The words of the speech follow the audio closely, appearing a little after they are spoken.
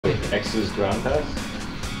X is ground pass?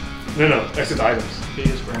 No, X is items. B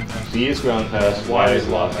is ground pass. B is ground pass, Y is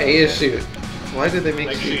lock. A is shoot. Why did they make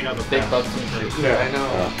Make sure you know the Big pass. bucks and shoot. Yeah. I know.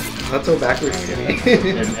 That's so backwards to me.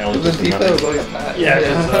 And L The just defense was always pass. Yeah,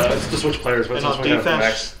 it's to switch players. But And it's on switch out from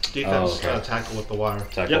defense, X. tackle with the wire.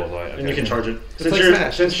 Tackle Yep, with Y. and you can charge it. It's Since like you're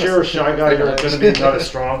Smash. a shy guy, you're gonna be not as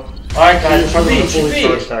strong. Alright, So guys, you're probably gonna should fully be.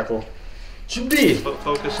 charge tackle. Should be.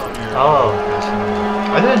 Focus on your. Oh.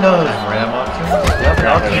 I didn't know there was RAM option. I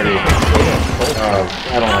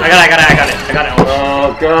don't like I got it.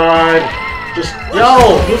 Oh god. Just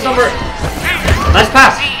Yo, who's number? Nice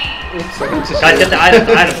pass. Guys, get the items.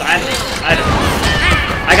 I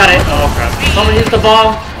got it. Oh crap. Someone use the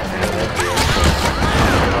ball.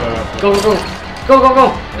 Go.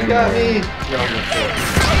 You got me.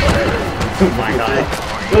 Oh my god.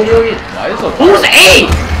 Yo. Why is it Who's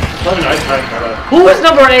 8? probably nice time. Who is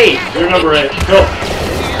number 8? You're number 8. Go.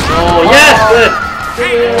 Oh yes, good.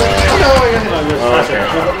 Pass it.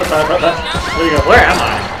 There you go. Where am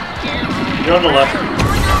I? You're on the left.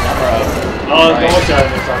 Oh, go with that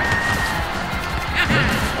this time.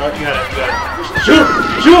 Alright, you got it. Shoot!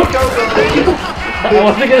 I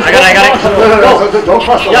got I got it. Go! Don't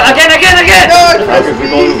cross the line. Yeah, again.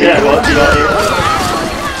 Yeah, go.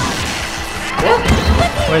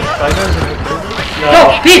 Wait, Spiders are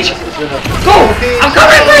Go, Peach! Go! I'm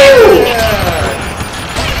coming for you!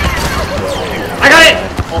 I got it!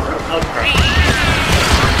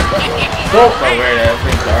 Go! so weird,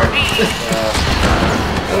 everything's hard.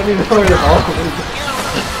 I don't even know where the ball is.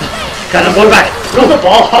 Guys, I'm going back! Throw the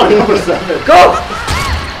ball out number 7. Go!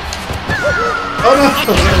 Oh no!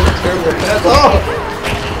 That's all!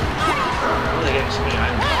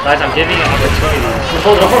 Guys, I'm giving you opportunities.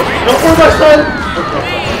 Hold on, no for my son!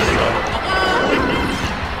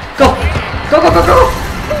 Go! Go! Go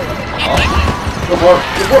for it.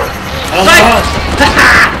 Strike!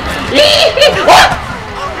 What?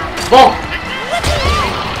 Ball!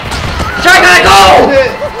 Strike, I go!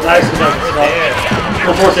 Nice.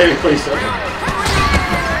 Go for it, Davey, please.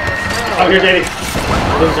 Out here, Davey.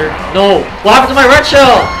 Loser. No! What happened to my red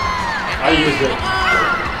shell? I used it.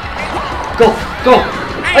 Go!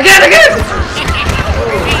 Again!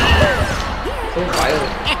 So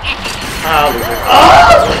violent. Ah, loser.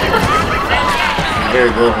 Very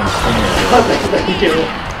good one. Thank you.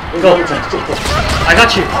 Go! I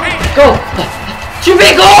got you! Go! To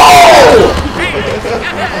me, go!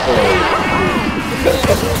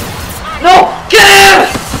 No! Get him!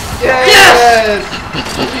 Yes!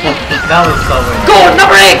 That was so weird. Go!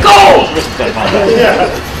 Number 8, go! Yeah.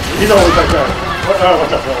 He's always like that. Watch out.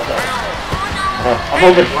 I'm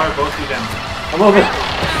open. Wire both you down. I'm open.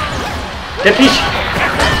 Get Peach!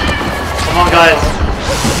 Come on, guys.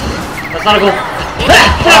 That's not a goal. Get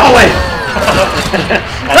out of the way!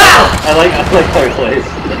 I like how he plays.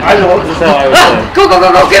 I know. This is how I would play. Go!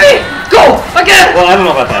 Get me! Go! Again! Well, I don't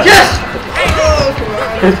know about that. Yes!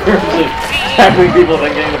 Tackling people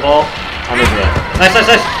then getting the ball. I'm into that. Nice.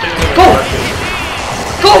 Go!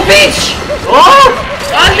 Go, Peach! Oh!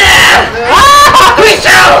 On there! Ah! Peach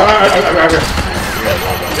out!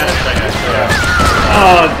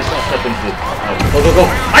 Oh, just step into the... Go.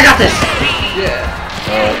 I got this!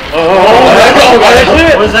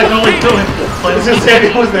 What is that goalie doing? It's just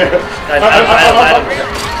Sandy was there. Guys, how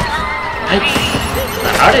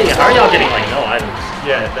are y'all getting like no items?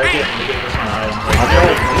 Yeah, they're getting us on items. I'm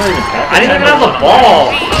not even tackling. I didn't even have the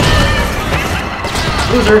ball!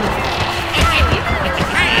 Loser! I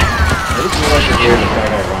just realized you're here to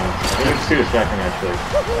try that wrong. I think it's too distracting actually.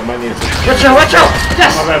 I might need to... Watch out!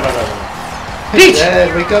 Yes! My bad. Peach!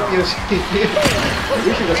 Dad, wake up, Yoshi.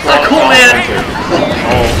 Not cool, man!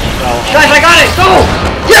 Guys, I got it! Go!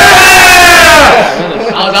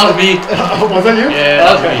 Yeah! Oh, that was me. Was that you? Yeah,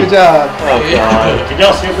 that was me. Good job. Oh god. Can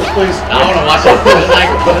y'all skip this, please? I want to watch it. It was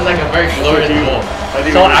like a very glorious goal.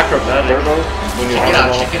 So acrobatic. Check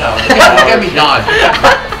it out. Look at me dodge.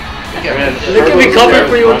 Look at me. They can be covering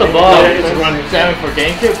for you with the ball. It's running. Sammy, for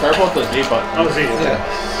GameCube, purple the Z button. I was seeing it.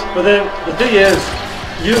 But then the thing is,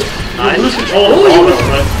 you lose control of the Ooh, ball you-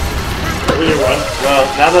 though, right? When you run. Well,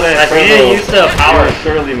 now that I We need to use the power.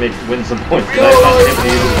 surely win some points. But I'm not able to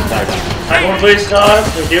use it attack. Back one, please, Todd.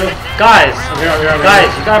 Thank you. Guys, I'm here. guys,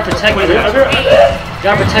 you gotta protect me. You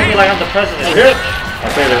gotta protect me like I'm the president. I'm here. I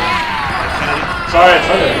say that. Sorry, I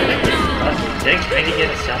tried it. Dang, I need to get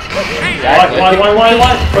a shot. Why?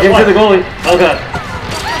 Get to the goalie. Oh god.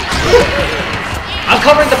 I'm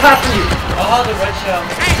covering the path for you. Oh, the red shell.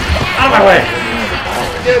 Out of my way.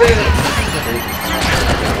 Get it.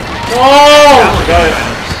 Oh! Got it.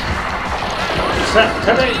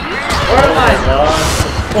 Where am I?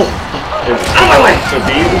 Out of my way. So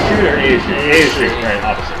B is the shoot or A is shoot? A is shoot. Right,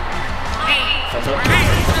 opposite. Use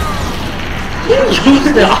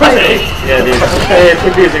the eye. Yeah, dude. Hey, it's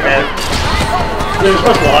confusing, man. You're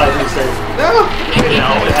supposed to lie when you say. No!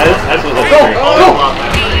 That's what's up. Go!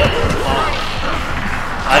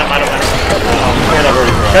 I don't.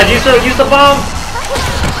 Guys, use the bomb.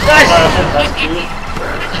 Nice.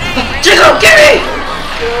 Chico, get me!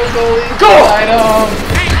 Go! Item!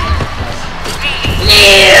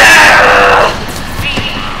 Yeah!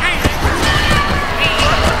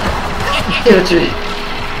 Give it to me.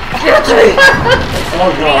 Give it to me.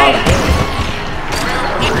 Oh god.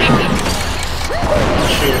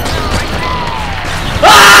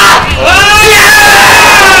 Ah!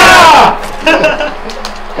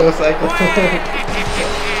 Go cycle.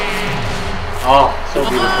 Oh, so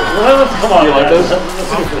beautiful. Come on, You like guys. those?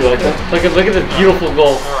 You like that? Look at this beautiful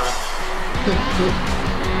goal.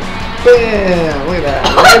 Bam! Look at that.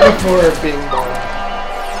 Right before being born.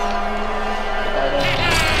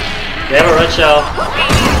 They have a red shell.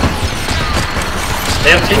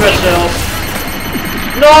 They have 2 red shells.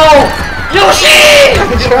 No! Yoshi!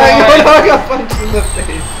 I'm trying. Oh no, I got punched in the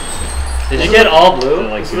face. Did you get all blue?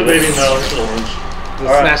 Like, This is the baby no, it's orange. The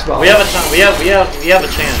Alright, smash ball. we have a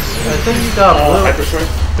chance. I think you got blue. Hyper strike.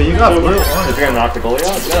 But you got blue Is orange. it gonna knock the goalie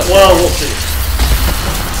out? Yeah. Well, we'll see.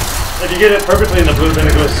 If you get it perfectly in the blue, then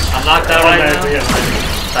it goes I'm knocked out right now. automatically in.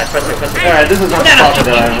 Alright, press it. Alright, this is not the spot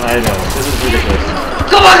that I know. This is ridiculous.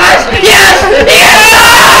 Come on, guys! Yes! Yes!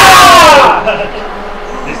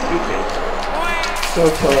 These two kids. So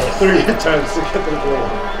close. 3 times to get the goal.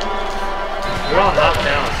 We're all knocked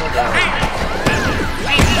down. So down.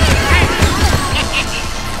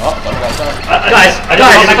 Guys,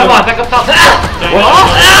 come on, back up top. Go!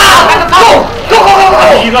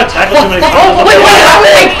 You got tackled too many times. Oh, wait, what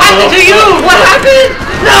happened to you? What happened?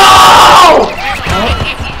 No!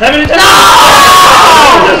 No!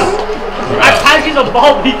 I passed you the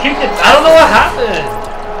ball, but he kicked it. I don't know what happened.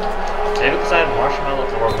 Maybe because I had marshmallow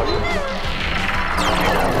or mushroom.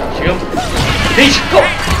 Shoot. Beach, go!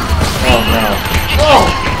 Oh no. Oh!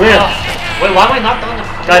 Clear. Wait, why am I knocked on?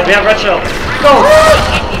 Guys, we have red shell. Go!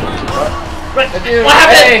 Red. Dude, What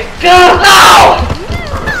happened? hey. Go! No!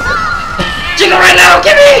 Jiggle right now,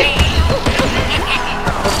 give me!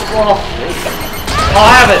 Wall. Oh,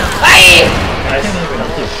 I have it. Hey!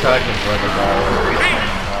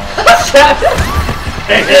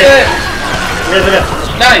 Hey, where's it at?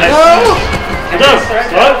 Nice! No!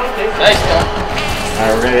 What? Nice, Doug.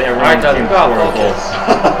 Alright, we're gonna everyone Doug, team go, score a goal.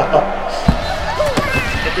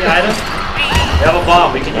 Get the item. We have a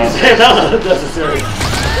bomb, we can use Hey, it. that was unnecessary.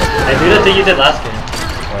 Hey, do the thing you did last game.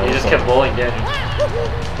 You just kept bowling Danny.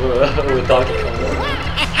 With Donkey Kong.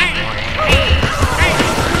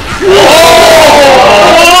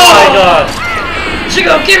 Oh my god!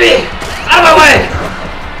 Chico, give me! Out of my way!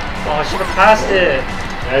 Oh, I should have passed it.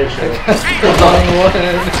 Yeah, you should. Wrong one.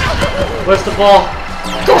 Where's the ball?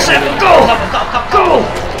 Go, Samuel, go! Go!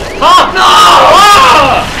 Huh? No!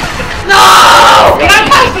 No! Can I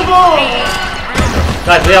pass the ball?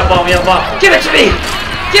 Guys, we have bomb, we have bomb. Give it to me!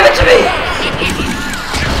 Give it to me!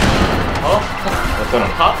 Oh? What's going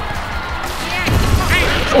on? Huh?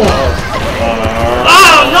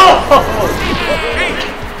 Oh no!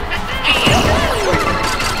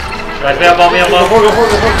 Guys, we have bomb, we have bomb. Who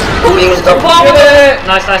used the bomb?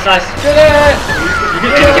 Nice. Get it!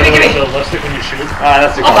 Give me. The left stick when you shoot.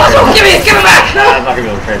 That's the Alfonso, give it back! Nah, I'm not gonna be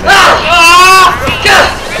able to trade that. God!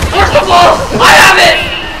 Where's the ball? I have it!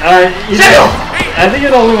 Alright, Samuel! I think you're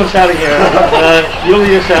the only one shouting here. You don't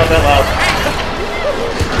need to shout that loud.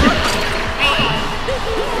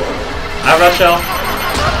 I have red shell.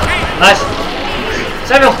 Nice.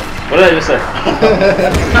 Samuel! What did I just say?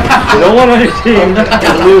 No one on your team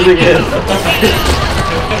is losing it.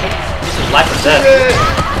 This is life or death.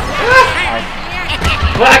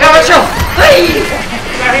 Well, I got red shell! Hey!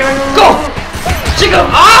 Go! Chico!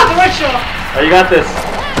 The red shell! Oh, you got this.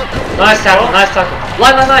 Nice tackle.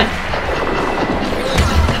 Line.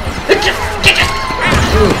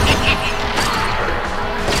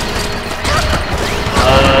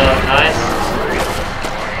 Nice.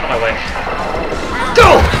 Out of my way. Go!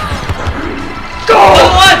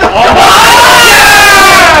 What?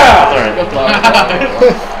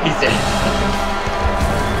 He's dead.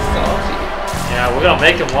 Yeah, we're gonna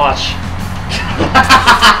make him watch.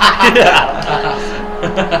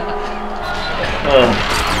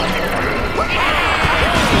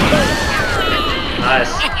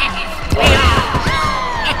 Nice.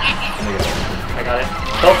 I got it.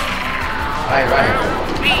 Go. Right.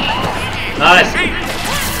 Nice.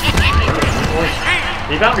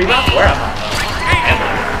 Rebound. Where am I?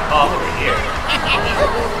 Oh, I'm over here.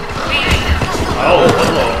 Oh,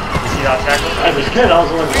 hello. You got tackled? I was good. I was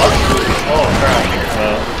only watching. Oh, crap.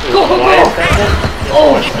 Go, go, Why go! is that?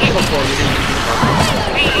 Oh!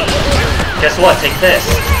 Guess what? Take this.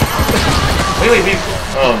 Wait, wait.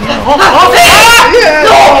 Oh no. Oh, Yeah!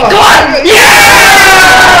 no! Come on!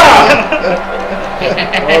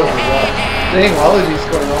 Dang, Waluigi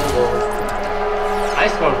scored one goal. I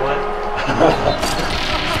scored one.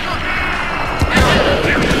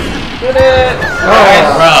 Get it!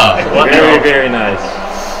 Bro. Very, very nice.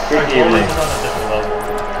 Good evening.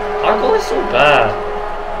 Our goal is so bad.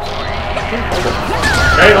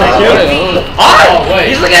 Hey, thank you. Oh,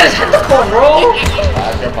 wait. He's looking at his headphone, bro.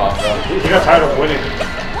 He got tired of winning.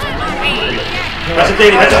 That's a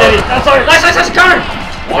Danny, that's a Danny. I'm sorry. Nice, counter.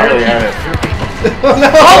 Barely had it. Oh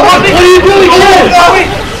no! What are you doing? Oh,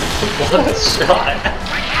 Wait. What a shot.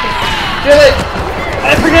 Get it!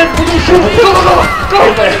 I forget.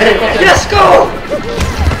 Go. Yes, go.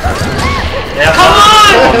 Yeah, come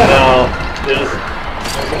on. Oh no. There's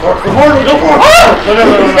Go forward, go forward.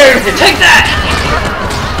 No. Take that.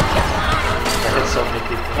 I hit so many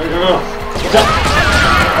people. No.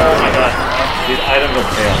 Oh my god. these items are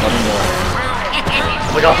failed. Let me know.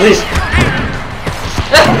 Oh my god, please.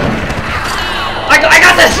 I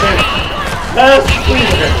got this. Yes,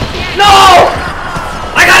 please. No.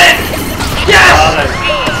 I got it. Yes.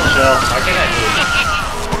 Shell. I think I do it.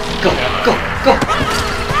 Go. Go.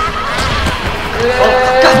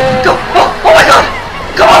 Oh my god.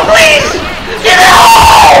 Come on, please. Get it.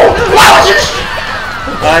 Oh! Why would you?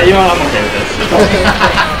 You know what? I'm okay with this.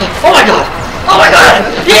 Oh my god.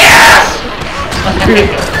 Yes.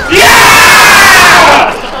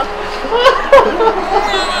 Yeah!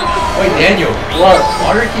 Wait, Daniel. What?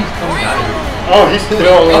 Water keeps coming out of you. Oh, he's still.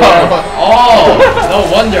 Oh, no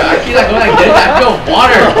wonder. I keep like going like this. I feel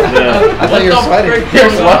water. Yeah. I thought you were sweating. frick You're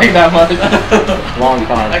going on? sweating that much. Long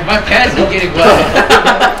time. Like my pants are getting wet.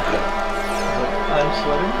 I'm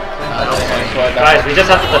sweating. I don't know. Guys, we just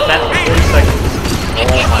have to defend for 40 seconds. Oh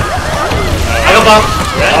my. I go bump.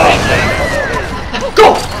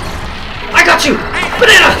 Go! I got you!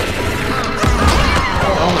 Banana!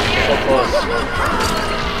 Oh my god, so close.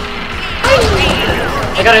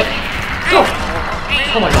 I got it. Go!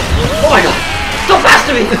 Oh my god. So fast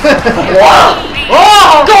to me!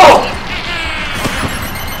 Oh! Go!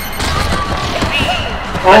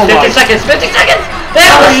 Oh 50 my. seconds! 50 seconds! They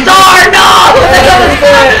have a star! No! They have a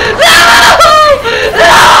star!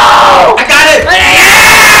 No! I got it! Yeah!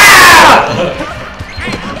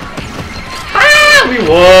 Ah, we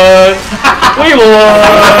won! We won!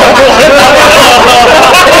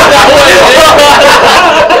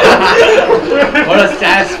 What a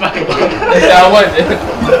satisfying game. That one.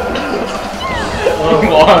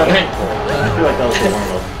 Come on. I feel like that was the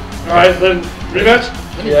warm-up. Alright, then rematch?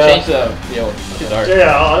 Let me change the field. Dark.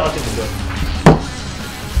 Yeah, I'll take the